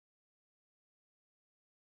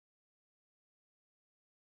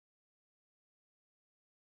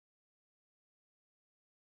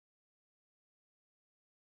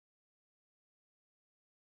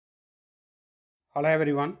Hello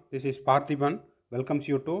everyone, this is Parthiban. Welcomes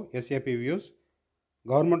you to SAP Views.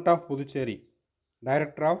 Government of Puducherry,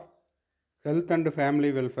 Director of Health and Family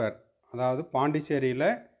Welfare, அதாவது பாண்டிச்சேரியில்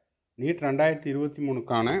NEET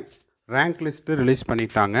 2023க்கான rank list release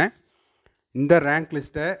பண்ணிட்டாங்க. இந்த rank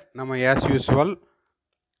லிஸ்ட்டை நம்ம as usual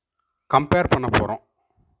compare பண்ண போகிறோம்.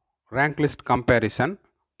 Rank list comparison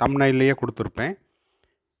தம்ப்நெயில்லையே கொடுத்துருப்பேன்.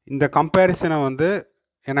 இந்த கம்பேரிசனை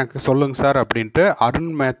எனக்கு சொல்லுங்க சார் அப்படின்ட்டு அருண்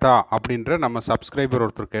மேத்தா அப்படின்ற நம்ம சப்ஸ்கிரைபர்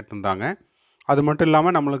ஒருத்தர் கேட்டிருந்தாங்க. அது மட்டும்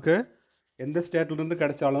இல்லாமல் நம்மளுக்கு எந்த ஸ்டேட்லேருந்து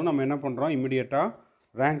கிடைச்சாலும் நம்ம என்ன பண்ணுறோம், இம்மிடியேட்டாக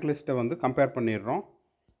ரேங்க் லிஸ்ட்டை கம்பேர் பண்ணிடுறோம்.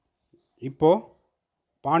 இப்போது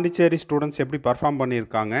பாண்டிச்சேரி ஸ்டூடெண்ட்ஸ் எப்படி பர்ஃபார்ம்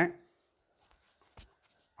பண்ணியிருக்காங்க,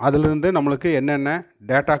 அதிலிருந்து நம்மளுக்கு என்னென்ன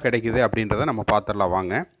டேட்டா கிடைக்குது அப்படின்றத நம்ம பார்த்துடலாம்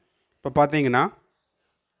வாங்க. இப்போ பார்த்தீங்கன்னா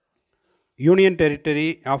union territory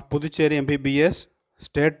of Puducherry MBBS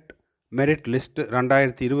state merit list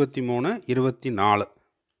 2023-24.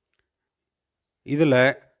 இதில்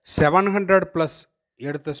 700+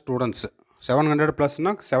 எடுத்த ஸ்டூடெண்ட்ஸு,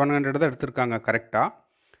 700+னால் 700 தான் எடுத்திருக்காங்க கரெக்டாக.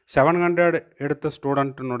 700 எடுத்த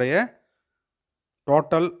ஸ்டூடெண்ட்டினுடைய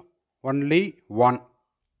டோட்டல் ஒன்லி 1.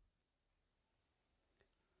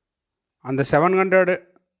 அந்த 700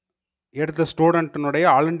 எடுத்த ஸ்டூடெண்ட்டினுடைய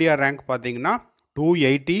ஆல் இண்டியா ரேங்க் பார்த்தீங்கன்னா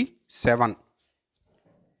 287.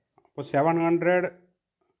 அப்போ 700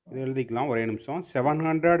 இது எழுதிக்கலாம், ஒரே நிமிஷம்.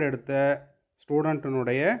 700 எடுத்த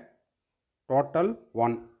ஸ்டூடெண்ட்டினுடைய டோட்டல்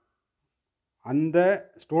 1. அந்த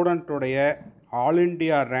ஸ்டூடெண்ட்டுடைய ஆல்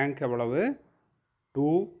இண்டியா ரேங்க் எவ்வளவு?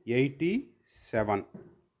 287.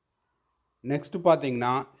 நெக்ஸ்ட்டு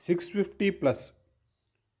பார்த்தீங்கன்னா 650+,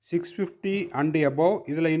 650 அண்ட் எபோவ்,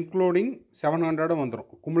 இதில் இன்க்ளூடிங் 700 வந்துடும்,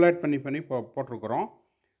 குமுலேட் பண்ணி போட்டிருக்கிறோம்.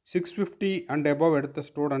 650 அண்ட் எபோவ் எடுத்த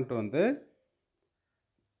ஸ்டூடெண்ட்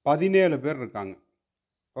 17 பேர் இருக்காங்க.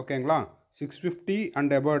 ஓகேங்களா? 650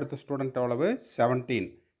 அண்ட் எபோவ் எடுத்த ஸ்டூடெண்ட் எவ்வளவு? 17.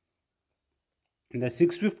 இந்த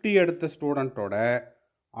 650 எடுத்த ஸ்டூடெண்ட்டோட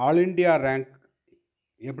ஆல் இண்டியா ரேங்க்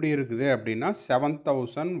எப்படி இருக்குது அப்படின்னா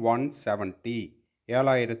 7170,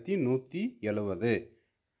 7170.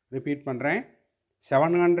 ரிப்பீட் பண்ணுறேன்,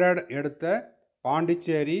 700 எடுத்த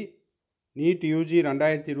Pondicherry NEET UG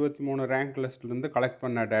 2023 rank லிஸ்ட்லேருந்து collect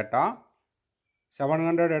பண்ண டேட்டா.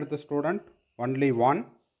 700 எடுத்த ஸ்டூடெண்ட் ஒன்லி 1.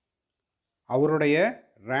 அவருடைய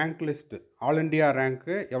rank list all India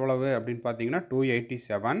rank எவ்வளவு அப்படின்னு பார்த்தீங்கன்னா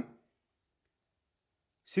 287.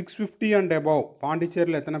 650 அண்ட் எபோவ்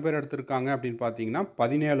பாண்டிச்சேரியில் எத்தனை பேர் எடுத்திருக்காங்க அப்படின்னு பார்த்தீங்கன்னா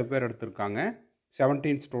 17 பேர் எடுத்திருக்காங்க.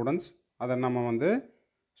 17 ஸ்டூடெண்ட்ஸ். அதை நம்ம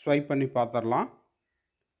ஸ்வைப் பண்ணி பார்த்துடலாம்.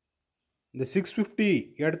 இந்த 650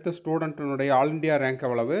 எடுத்த ஸ்டூடெண்ட்டினுடைய ஆல் இண்டியா ரேங்க்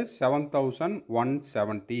எவ்வளவு?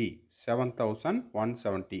 7170,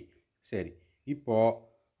 7170. சரி, இப்போது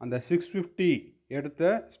அந்த 650 எடுத்த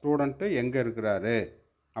ஸ்டூடெண்ட்டு எங்கே இருக்கிறாரு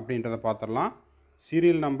அப்படின்றத பார்த்துடலாம்.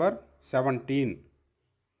 சீரியல் நம்பர் 17,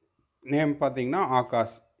 நேம் பார்த்தீங்கன்னா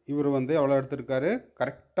ஆகாஷ். இவர் எவ்வளோ எடுத்திருக்காரு?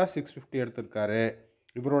 கரெக்டாக 650 எடுத்திருக்காரு.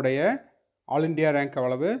 இவருடைய ஆல் இண்டியா ரேங்க்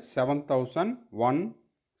எவ்வளவு?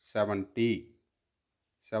 7170,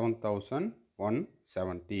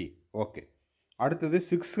 7170. ஓகே. அடுத்தது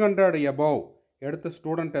 600 எபோவ் எடுத்த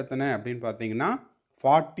ஸ்டூடெண்ட் எத்தனை அப்படின்னு பார்த்தீங்கன்னா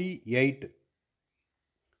 48.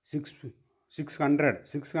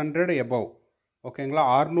 600 எபோவ். ஓகேங்களா?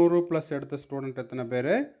 600+ எடுத்த ஸ்டூடெண்ட் எத்தனை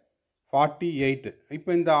பேர்? 48. இப்போ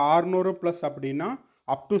இந்த 600+ அப்படின்னா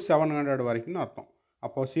அப் டு 700 வரைக்கும்னு அர்த்தம்.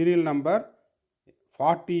 அப்போது சீரியல் நம்பர்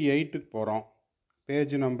 48க்கு போகிறோம்.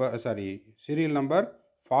 Page number serial number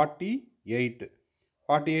 48.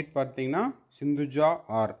 48 பார்த்தீங்கன்னா சிந்துஜா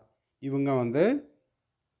ஆர். இவங்க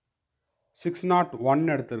 601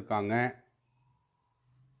 எடுத்திருக்காங்க.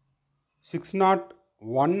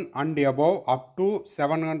 601 அண்ட் எபோவ் அப் டு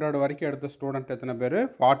 700 வரைக்கும் எடுத்த ஸ்டூடெண்ட் எத்தனை பேர்?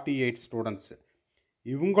 48 ஸ்டூடெண்ட்ஸு.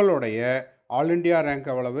 இவங்களுடைய ஆல் இண்டியா ரேங்க்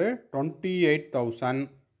எவ்வளவு?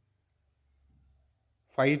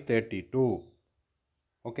 28,532.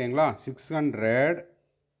 ஓகேங்களா? 600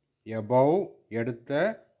 எபோவ் எடுத்த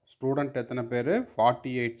ஸ்டூடெண்ட் எத்தனை பேர்?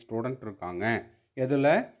 48 ஸ்டூடெண்ட் இருக்காங்க.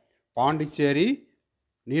 இதில் பாண்டிச்சேரி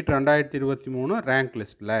நீட் 2023 ரேங்க்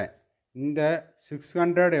லிஸ்ட்டில் இந்த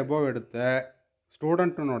 600 எபோவ் எடுத்த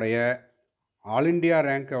ஸ்டூடெண்ட்டினுடைய ஆல் இண்டியா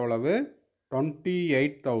ரேங்க் எவ்வளவு?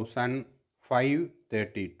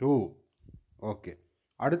 28,532. ஓகே.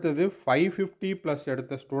 அடுத்தது 550+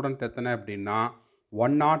 எடுத்த ஸ்டூடெண்ட் எத்தனை அப்படின்னா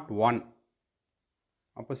 101.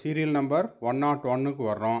 அப்போ சீரியல் நம்பர் 101க்கு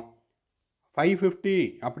வர்றோம். 550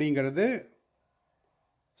 அப்படிங்கிறது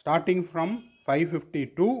ஸ்டார்டிங் ஃப்ரம் 550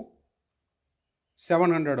 to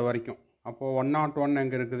 700 வரைக்கும். அப்போது 101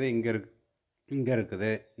 எங்கே இருக்குது? இங்கே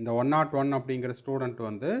இருக்குது. இந்த 101 அப்படிங்கிற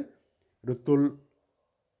ஸ்டூடெண்ட் ரித்துல்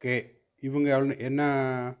கே. இவங்க என்ன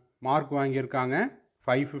மார்க் வாங்கியிருக்காங்க?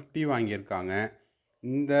 550 வாங்கியிருக்காங்க.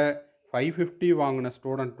 இந்த 550 வாங்கின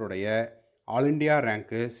ஸ்டூடெண்ட்டுடைய ஆல் இண்டியா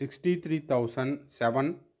ரேங்க்கு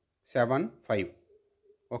 63,775.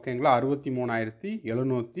 ஓகேங்களா,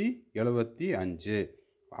 63,775.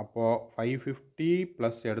 அப்போது 550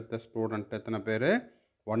 ப்ளஸ் எடுத்த ஸ்டூடெண்ட் எத்தனை பேர்?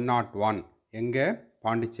 101. எங்கே?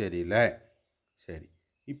 பாண்டிச்சேரியில். சரி,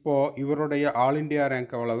 இப்போது இவருடைய ஆல் இண்டியா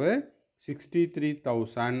ரேங்க் எவ்வளவு?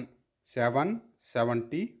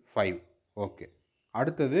 63,775. ஓகே,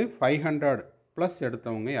 அடுத்தது 500 ப்ளஸ்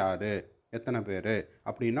எடுத்தவங்க யார்? எத்தனை பேர்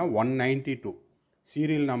அப்படின்னா 192.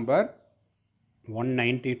 சீரியல் நம்பர்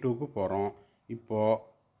 192க்கு போகிறோம். இப்போது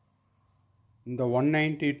இந்த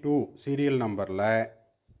 192 சீரியல் நம்பரில்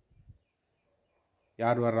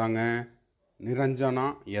யார் வர்றாங்க? நிரஞ்சனா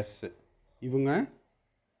எஸ். இவங்க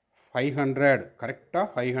 500 கரெக்டாக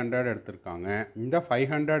 500 எடுத்திருக்காங்க. இந்த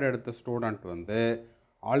 500 எடுத்த ஸ்டூடெண்ட் வந்து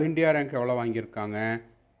ஆல் இண்டியா ரேங்க் எவ்வளோ வாங்கியிருக்காங்க?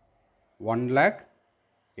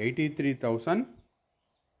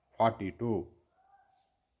 1,83,042.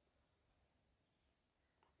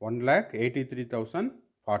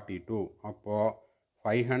 1,83,042. அப்போது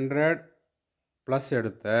 500 ப்ளஸ்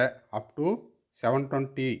எடுத்த அப் டு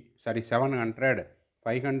 700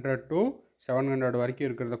 500 to 700 வரைக்கும்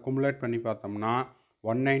இருக்கிறத குமுலேட் பண்ணி பார்த்தோம்னா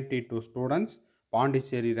 192 ஸ்டூடெண்ட்ஸ்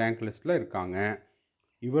பாண்டிச்சேரி ரேங்க் லிஸ்ட்டில் இருக்காங்க.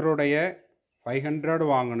 இவருடைய 500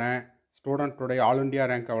 வாங்கின ஸ்டூடெண்ட்டுடைய ஆல் இண்டியா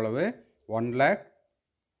ரேங்க் எவ்வளவு?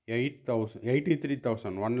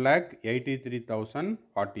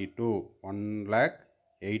 1,83,042.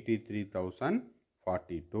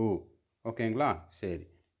 1,83,042. ஓகேங்களா? சரி,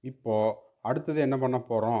 இப்போது அடுத்தது என்ன பண்ண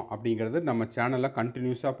போகிறோம் அப்படிங்கிறது நம்ம சேனலில்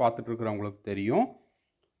கண்டினியூஸாக பார்த்துட்ருக்குறவங்களுக்கு தெரியும்.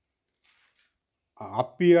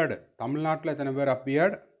 அப்பியர்டு தமிழ்நாட்டில் எத்தனை பேர்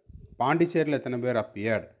அப்பியர்டு, பாண்டிச்சேரியில் எத்தனை பேர்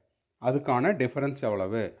அப்பியர்டு, அதுக்கான டிஃபரன்ஸ்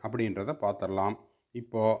எவ்வளவு அப்படின்றத பார்த்துடலாம்.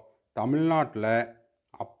 இப்போது தமிழ்நாட்டில்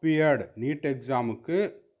அப்பியர்டு நீட் எக்ஸாமுக்கு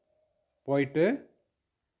போயிட்டு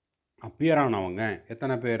அப்பியர் ஆனவங்க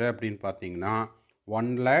எத்தனை பேர் அப்படின்னு பார்த்தீங்கன்னா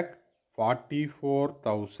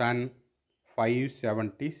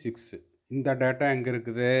 1,44,576. இந்த டேட்டா எங்கே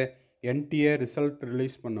இருக்குது? என்டிஏ ரிசல்ட்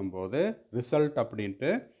ரிலீஸ் பண்ணும்போது ரிசல்ட்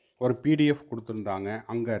அப்படின்ட்டு ஒரு பிடிஎஃப் கொடுத்துருந்தாங்க,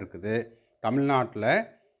 அங்கே இருக்குது. தமிழ்நாட்டில்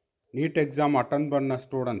நீட் எக்ஸாம் அட்டன் பண்ண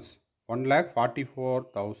ஸ்டூடெண்ட்ஸ்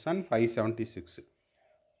 1,44,576.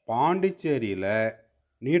 பாண்டிச்சேரியில்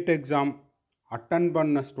நீட் எக்ஸாம் அட்டன்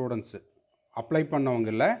பண்ண ஸ்டூடெண்ட்ஸு, அப்ளை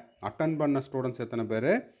பண்ணவங்களில் அட்டன் பண்ண ஸ்டூடெண்ட்ஸ் எத்தனை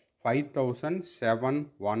பேர்?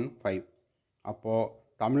 5,715. அப்போது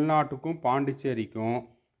தமிழ்நாட்டுக்கும் பாண்டிச்சேரிக்கும்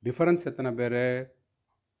டிஃபரன்ஸ் எத்தனை பேர்?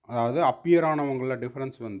 அதாவது அப்பியர் ஆனவங்களில்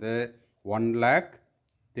டிஃபரன்ஸ் வந்து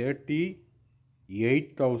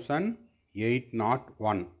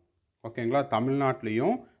 1,38,801. ஓகேங்களா?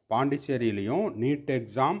 தமிழ்நாட்டிலையும் பாண்டிச்சேரியிலையும் நீட்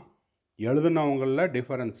எக்ஸாம் எழுதுனவங்களில்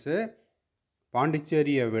டிஃபரன்ஸு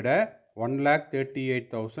பாண்டிச்சேரியை விட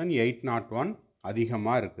 1,38,801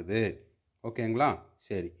 அதிகமாக இருக்குது. ஓகேங்களா?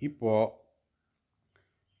 சரி, இப்போது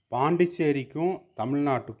பாண்டிச்சேரிக்கும்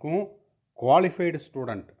தமிழ்நாட்டுக்கும் குவாலிஃபைடு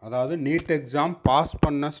ஸ்டூடெண்ட், அதாவது நீட் எக்ஸாம் பாஸ்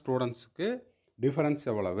பண்ண ஸ்டூடெண்ட்ஸுக்கு டிஃபரன்ஸ்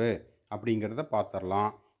எவ்வளவு அப்படிங்கிறத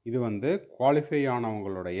பார்த்துடலாம். இது வந்து குவாலிஃபை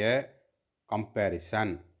ஆனவங்களுடைய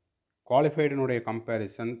கம்பேரிசன். குவாலிஃபைடுனுடைய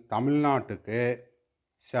கம்பேரிசன் தமிழ்நாட்டுக்கு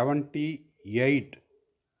 78.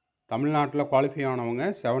 தமிழ்நாட்டில் குவாலிஃபை ஆனவங்க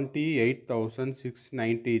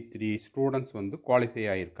 78,693 ஸ்டூடெண்ட்ஸ் வந்து குவாலிஃபை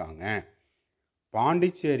ஆகியிருக்காங்க.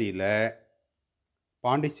 பாண்டிச்சேரியில்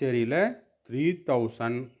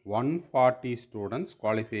 3,140 ஸ்டூடெண்ட்ஸ்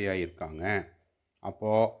குவாலிஃபை ஆகியிருக்காங்க.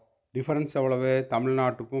 அப்போது டிஃபரன்ஸ் எவ்வளவு?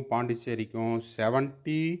 தமிழ்நாட்டுக்கும் பாண்டிச்சேரிக்கும்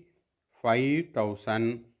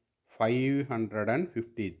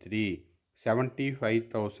 75,553.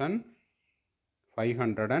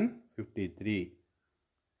 75,553.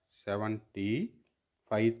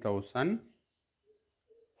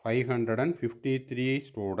 75,553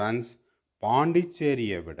 ஸ்டூடெண்ட்ஸ்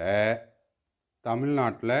பாண்டிச்சேரியை விட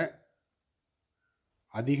தமிழ்நாட்டில்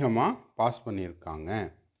அதிகமாக பாஸ் பண்ணியிருக்காங்க.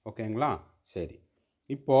 ஓகேங்களா? சரி,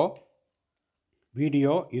 இப்போது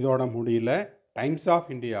வீடியோ இதோட முடியல. டைம்ஸ் ஆஃப்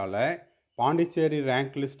இந்தியாவில் பாண்டிச்சேரி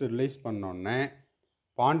ரேங்க் லிஸ்ட் ரிலீஸ் பண்ணோன்னே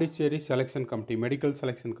Pondicherry selection committee, medical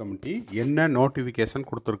selection committee என்ன நோட்டிஃபிகேஷன்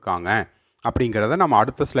கொடுத்துருக்காங்க அப்படிங்கிறத நம்ம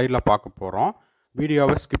அடுத்த ஸ்லைடில் பார்க்க போகிறோம்.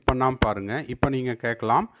 வீடியோவை ஸ்கிப் பண்ணாமல் பாருங்கள். இப்போ நீங்கள்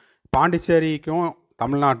கேட்கலாம், பாண்டிச்சேரிக்கும்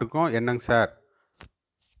தமிழ்நாட்டுக்கும் என்னங்க சார்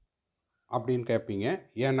அப்படின்னு கேட்பீங்க.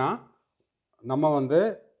 ஏன்னா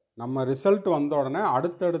நம்ம ரிசல்ட் வந்த உடனே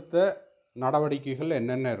அடுத்தடுத்த நடவடிக்கைகள்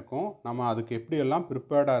என்னென்ன இருக்கும், நம்ம அதுக்கு எப்படியெல்லாம்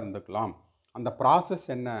ப்ரிப்பேர்டாக இருந்துக்கலாம், அந்த ப்ராசஸ்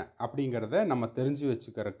என்ன அப்படிங்கிறத நம்ம தெரிஞ்சு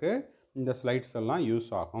வச்சுக்கிறதுக்கு இந்த ஸ்லைட்ஸ் எல்லாம் யூஸ்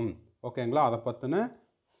ஆகும். ஓகேங்களா? அதை பற்றின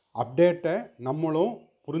அப்டேட்டை நம்மளும்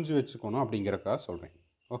புரிஞ்சு வச்சுக்கணும் அப்படிங்கிறக்காக சொல்கிறேன்.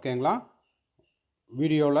 ஓகேங்களா?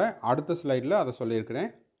 வீடியோவில் அடுத்த ஸ்லைடில் அதை சொல்லியிருக்கிறேன்,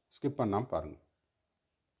 ஸ்கிப் பண்ணாமல் பாருங்கள்.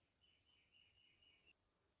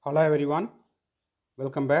 Hello everyone,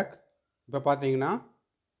 welcome back. இப்போ பார்த்தீங்கன்னா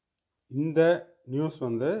இந்த நியூஸ்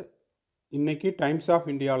இன்றைக்கி டைம்ஸ் ஆஃப்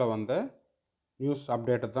இந்தியாவில் வந்த நியூஸ்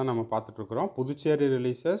அப்டேட்டை தான் நம்ம பார்த்துட்ருக்குறோம். Puducherry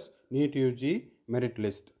releases NEET UG merit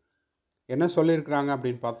list என்ன சொல்லியிருக்கிறாங்க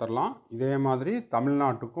அப்படின்னு பார்த்துடலாம். இதே மாதிரி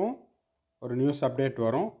தமிழ்நாட்டுக்கும் ஒரு நியூஸ் அப்டேட்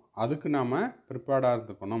வரும், அதுக்கு நாம் ப்ரிப்பேர்டாக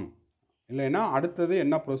இருந்துக்கணும். இல்லைன்னா அடுத்தது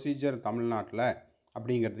என்ன ப்ரொசீஜர் தமிழ்நாட்டில்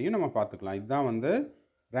அப்படிங்கிறதையும் நம்ம பார்த்துக்கலாம். இதுதான்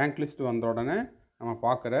ரேங்க் லிஸ்ட் வந்த உடனே நம்ம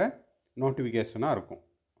பார்க்குற நோட்டிஃபிகேஷனாக இருக்கும்.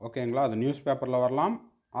 ஓகேங்களா? அது நியூஸ் பேப்பரில் வரலாம்,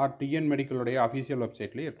 ஆர் டிஎன் மெடிக்கலுடைய அஃபீஷியல்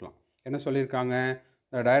வெப்சைட்லேயும் இருக்கலாம். என்ன சொல்லியிருக்காங்க?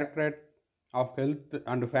 த directorate of health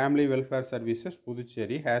and family welfare services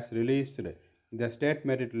Puducherry has released the state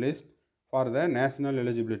merit list for the national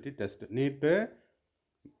eligibility test. நீட்டு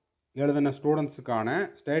எழுதின ஸ்டூடெண்ட்ஸுக்கான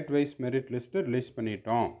state wise merit list release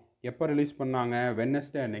பண்ணிட்டோம். எப்போ ரிலீஸ் பண்ணாங்க?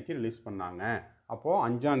 வெட்னஸ்டே அன்னைக்கு ரிலீஸ் பண்ணாங்க. அப்போது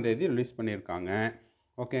 5ஆம் தேதி ரிலீஸ் பண்ணியிருக்காங்க.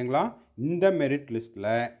 ஓகேங்களா? இந்த மெரிட் லிஸ்ட்டில்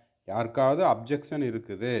யாருக்காவது அப்ஜெக்ஷன்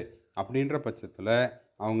இருக்குது அப்படின்ற பட்சத்தில்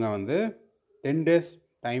அவங்க 10 days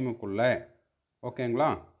டைமுக்குள்ளே, ஓகேங்களா,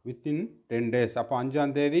 வித்தின் 10 days, அப்போ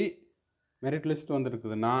 5ஆம் தேதி merit list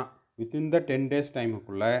வந்துருக்குதுன்னா within the 10 days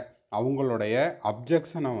டைமுக்குள்ளே அவங்களுடைய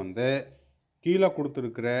அப்ஜெக்ஷனை கீழே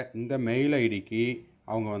கொடுத்துருக்கிற இந்த மெயில் ஐடிக்கு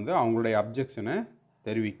அவங்க அவங்களுடைய அப்ஜெக்ஷனை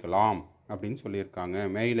தெரிவிக்கலாம் அப்படின்னு சொல்லியிருக்காங்க.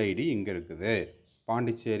 மெயில் ஐடி இங்கே இருக்குது,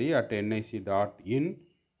 pondicherry@nic.in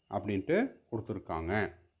அப்படின்ட்டு கொடுத்துருக்காங்க.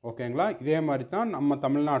 ஓகேங்களா? இதே மாதிரி தான் நம்ம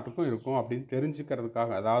தமிழ்நாட்டுக்கும் இருக்கும் அப்படின்னு தெரிஞ்சுக்கிறதுக்காக,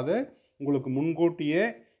 அதாவது உங்களுக்கு முன்கூட்டியே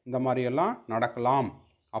இந்த மாதிரியெல்லாம் நடக்கலாம்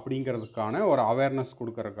அப்படிங்கிறதுக்கான ஒரு அவேர்னஸ்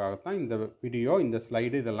கொடுக்கறதுக்காகத்தான் இந்த வீடியோ, இந்த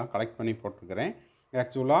ஸ்லைடு இதெல்லாம் கலெக்ட் பண்ணி போட்டிருக்கிறேன்.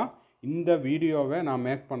 ஆக்சுவலாக இந்த வீடியோவை நான்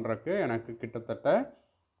மேக் பண்ணுறதுக்கு எனக்கு கிட்டத்தட்ட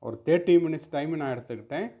ஒரு 30 minutes டைம் நான்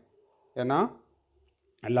எடுத்துக்கிட்டேன். ஏன்னா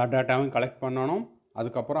எல்லா டேட்டாவும் கலெக்ட் பண்ணணும்,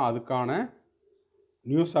 அதுக்கப்புறம் அதுக்கான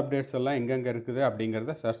நியூஸ் அப்டேட்ஸ் எல்லாம் எங்கெங்கே இருக்குது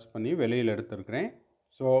அப்படிங்கிறத சர்ச் பண்ணி வெளியில் எடுத்துருக்கிறேன்.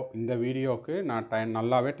 ஸோ இந்த வீடியோவுக்கு நான்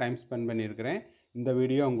நல்லாவே டைம் ஸ்பெண்ட் பண்ணியிருக்கிறேன். இந்த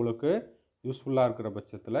வீடியோ உங்களுக்கு யூஸ்ஃபுல்லாக இருக்கிற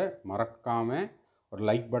பட்சத்தில் மறக்காமல் ஒரு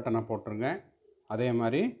லைக் பட்டனை போட்டுருங்க. அதே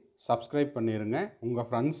மாதிரி சப்ஸ்கிரைப் பண்ணிடுங்க. உங்கள்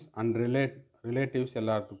ஃப்ரெண்ட்ஸ் அண்ட் ரிலேட்டிவ்ஸ்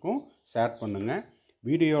எல்லாத்துக்கும் ஷேர் பண்ணுங்கள்.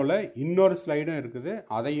 வீடியோவில் இன்னொரு ஸ்லைடும் இருக்குது,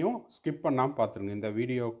 அதையும் ஸ்கிப் பண்ணாமல் பார்த்துருங்க. இந்த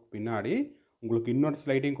வீடியோவுக்கு பின்னாடி உங்களுக்கு இன்னொரு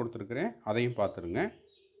ஸ்லைடையும் கொடுத்துருக்குறேன், அதையும் பார்த்துருங்க.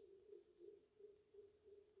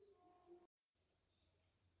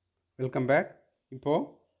 Welcome back. இப்போது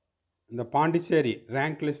இந்த பாண்டிச்சேரி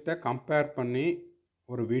ரேங்க் லிஸ்ட்டை கம்பேர் பண்ணி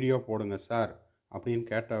ஒரு வீடியோ போடுங்க சார் அப்படின்னு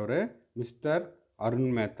கேட்டவர் மிஸ்டர் அருண்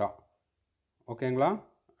மேத்தா. ஓகேங்களா?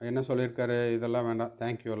 என்ன சொல்லியிருக்காரு? இதெல்லாம் வேண்டாம்,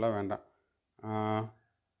 தேங்க்யூ எல்லாம் வேண்டாம்.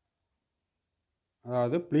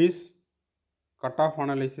 அதாவது please cut off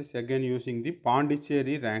analysis again using the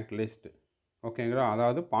Pondicherry rank list. ஓகேங்களா?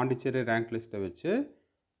 அதாவது பாண்டிச்சேரி ரேங்க் லிஸ்ட்டை வச்சு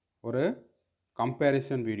ஒரு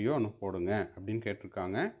கம்பேரிசன் வீடியோ ஒன்று போடுங்க அப்படின்னு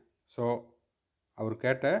கேட்டிருக்காங்க. ஸோ அவர்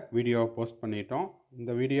கேட்ட வீடியோவை போஸ்ட் பண்ணிட்டோம்.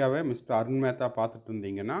 இந்த வீடியோவை மிஸ்டர் அருண் மேத்தா பார்த்துட்டு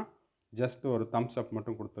இருந்தீங்கன்னா ஜஸ்ட் ஒரு தம்ஸ் அப்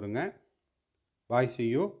மட்டும் கொடுத்துருங்க. பாய், see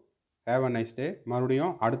you, have a nice day.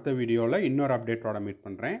 மறுபடியும் அடுத்த வீடியோவில் இன்னொரு அப்டேட்டோட மீட்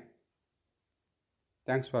பண்ணுறேன்.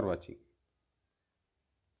 தேங்க்ஸ் ஃபார் வாட்சிங்.